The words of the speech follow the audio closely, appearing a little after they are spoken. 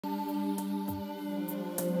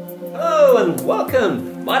and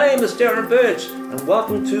welcome. My name is Darren Burch and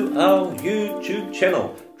welcome to our YouTube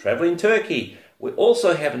channel, Traveling Turkey. We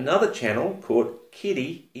also have another channel called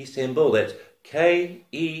Kedi Istanbul. That's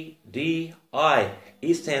K-E-D-I,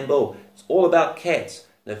 Istanbul. It's all about cats.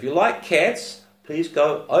 Now if you like cats, please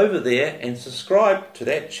go over there and subscribe to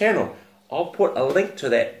that channel. I'll put a link to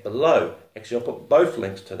that below. Actually, I'll put both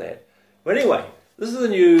links to that. But anyway, this is a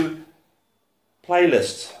new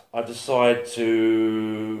playlist I decided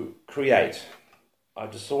to create. I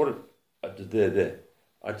decided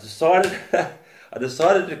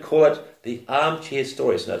to call it the Armchair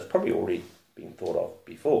Stories. Now, it's probably already been thought of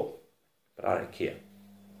before, but I don't care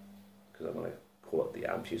because I'm going to call it the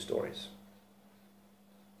Armchair Stories.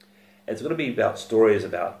 And it's going to be about stories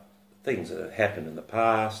about things that have happened in the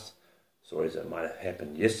past, stories that might have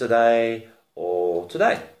happened yesterday or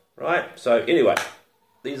today, right? So anyway,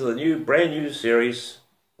 these are the brand new series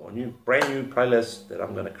or brand new playlist that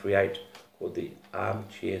I'm going to create called the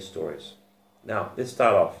Armchair Stories. Now, let's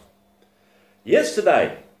start off.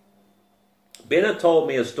 Yesterday, Benna told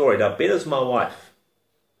me a story. Now, Benna's my wife.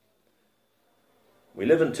 We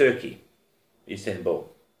live in Turkey,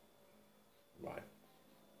 Istanbul. Right.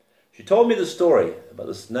 She told me the story about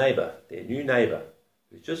this neighbor, their new neighbor,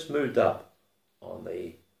 who's just moved up on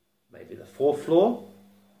maybe the 4th floor,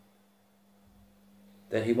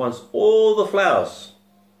 that he wants all the flowers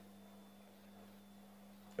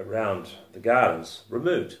around the gardens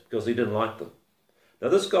removed because he didn't like them. Now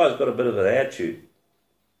this guy's got a bit of an attitude.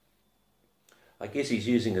 I guess he's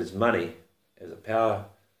using his money as a power,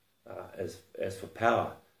 as for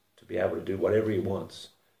power, to be able to do whatever he wants,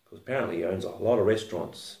 because apparently he owns a lot of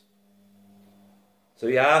restaurants. So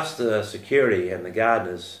he asked the security and the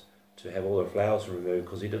gardeners to have all the flowers removed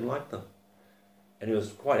because he didn't like them. And he was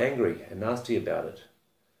quite angry and nasty about it.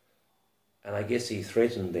 And I guess he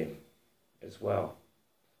threatened them as well.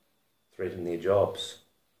 Threatened their jobs.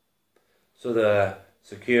 So the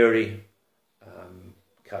security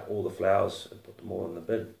cut all the flowers and put them all in the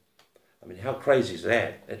bin. I mean, how crazy is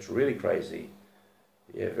that? That's really crazy.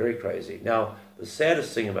 Yeah, very crazy. Now, the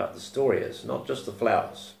saddest thing about the story is not just the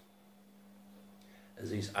flowers,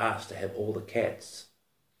 is he's asked to have all the cats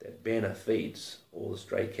that Benna feeds, all the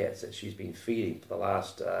stray cats that she's been feeding for the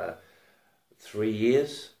last 3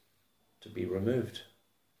 years, to be removed.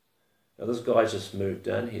 Now this guy's just moved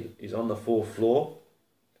in. He's on the 4th floor.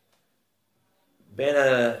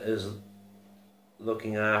 Benna is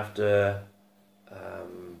looking after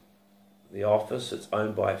the office. It's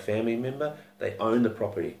owned by a family member. They own the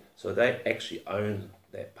property. So they actually own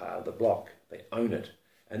that part of the block. They own it.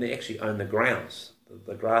 And they actually own the grounds,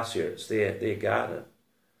 the grass here. It's their garden,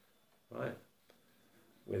 right?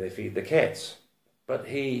 Where they feed the cats. But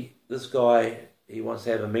this guy, he wants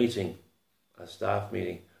to have a meeting, a staff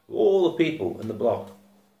meeting, with all the people in the block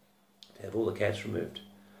to have all the cats removed.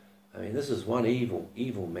 I mean, this is one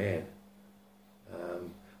evil man.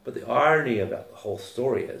 But the irony about the whole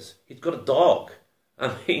story is he's got a dog.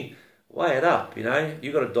 I mean, weigh it up, you know.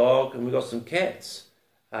 You've got a dog and we've got some cats.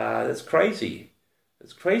 That's crazy.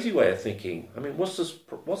 It's a crazy way of thinking. I mean, what's this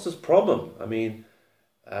problem? I mean,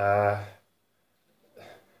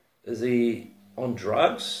 is he on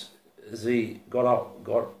drugs? Has he got out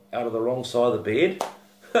of the wrong side of the bed?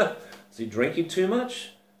 Is he drinking too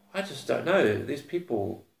much? I just don't know. These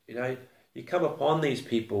people, you know, you come upon these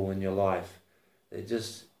people in your life. They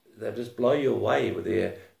just blow you away with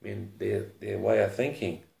their way of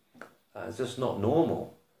thinking. It's just not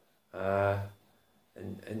normal. And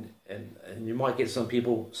you might get some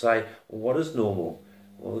people say, well, what is normal?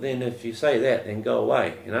 Well, then if you say that, then go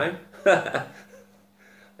away, you know?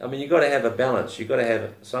 I mean, you've got to have a balance. You've got to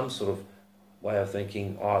have some sort of way of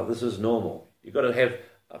thinking, oh, this is normal. You've got to have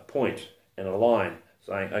a point and a line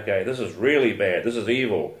saying, okay, this is really bad. This is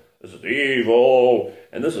evil. This is evil.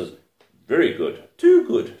 And this is very good. Too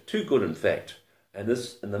good, in fact. And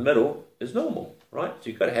this in the middle is normal, right? So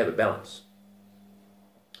you've got to have a balance.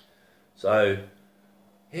 So,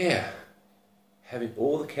 yeah, having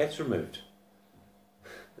all the cats removed.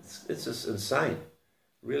 It's just insane.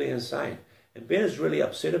 Really insane. And Ben is really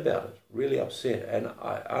upset about it, really upset. And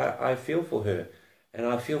I feel for her, and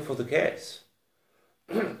I feel for the cats.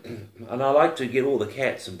 And I like to get all the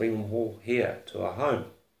cats and bring them all here to our home.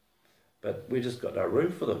 But we just got no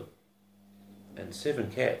room for them. And 7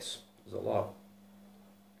 cats is a lot.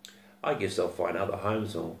 I guess they'll find other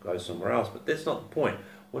homes and go somewhere else, but that's not the point.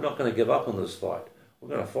 We're not going to give up on this fight. We're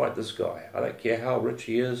going to fight this guy. I don't care how rich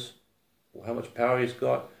he is or how much power he's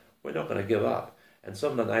got. We're not going to give up. And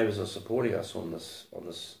some of the neighbours are supporting us on this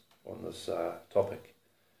topic.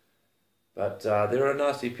 But there are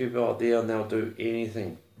nasty people out there, and they'll do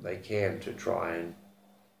anything they can to try and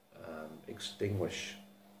extinguish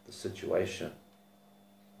the situation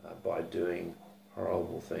by doing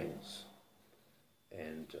horrible things.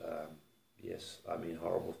 And yes, I mean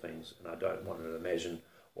horrible things, and I don't want to imagine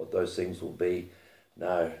what those things will be.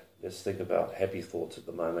 No, let's think about happy thoughts at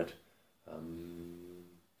the moment.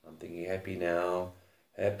 I'm thinking happy now.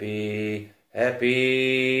 Happy,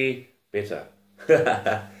 better.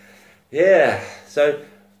 Yeah, so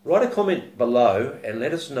write a comment below and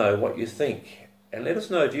let us know what you think. And let us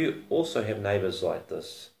know if you also have neighbours like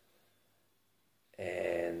this.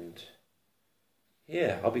 And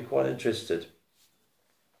yeah, I'll be quite interested.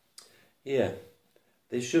 Yeah,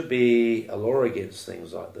 there should be a law against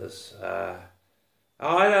things like this.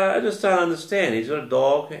 I just don't understand. He's got a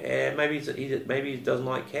dog, and maybe he doesn't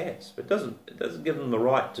like cats, but it doesn't give him the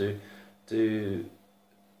right to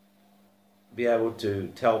be able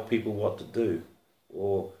to tell people what to do,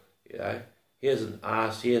 or he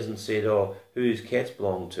hasn't said, oh, who his cats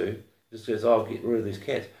belong to. He just says, oh, get rid of these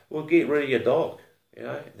cats. Well, get rid of your dog.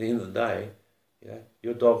 At the end of the day,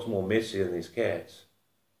 your dog's more messy than these cats.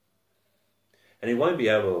 And he won't be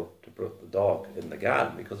able to put the dog in the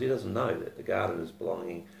garden because he doesn't know that the garden is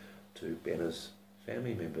belonging to Benna's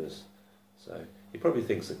family members. So he probably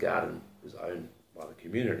thinks the garden is owned by the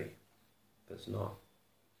community, but it's not.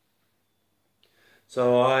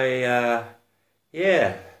 So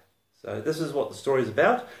so this is what the story is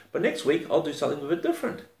about. But next week I'll do something a bit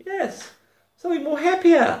different. Yes, something more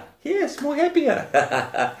happier. Yes, more happier.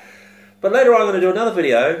 But later on I'm going to do another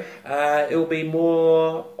video. It will be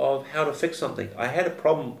more of how to fix something. I had a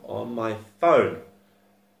problem on my phone,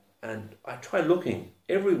 and I tried looking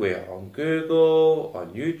everywhere, on Google,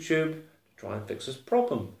 on YouTube, to try and fix this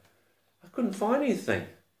problem. I couldn't find anything.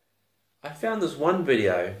 I found this one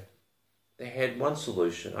video. They had one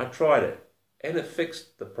solution. I tried it, and it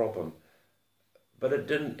fixed the problem. But it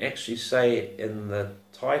didn't actually say in the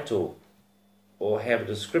title or have a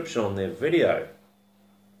description on their video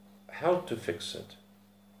how to fix it,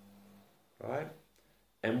 right?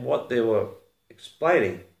 And what they were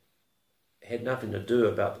explaining had nothing to do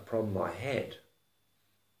about the problem I had.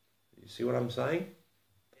 You see what I'm saying?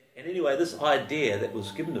 And anyway, this idea that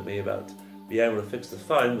was given to me about being able to fix the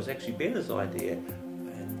phone was actually Benna's idea.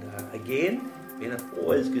 And again, Benna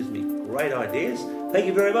always gives me great ideas. Thank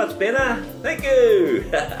you very much, Benna. Thank you.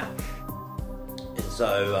 And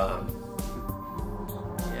so,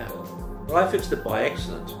 but I fixed it by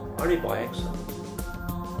accident. Only by accident.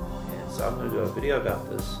 And so I'm going to do a video about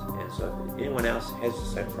this, and so if anyone else has the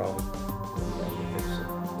same problem, they'll fix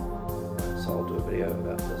it. So I'll do a video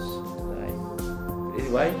about this today. But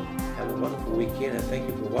anyway, have a wonderful weekend, and thank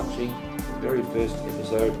you for watching the very first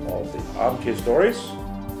episode of the Armchair Stories.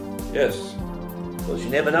 Yes, because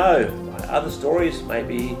you never know, my other stories may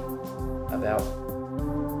be about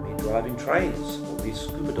me driving trains, or me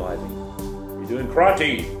scuba diving, me doing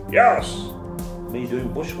karate, yes! Me doing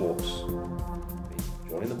bushwalks, me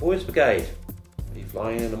joining the Boys Brigade, me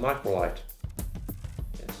flying in a microlight,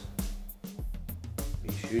 yes,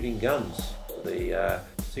 me shooting guns for the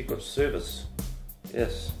Secret Service,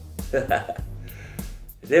 yes. You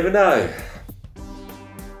never know.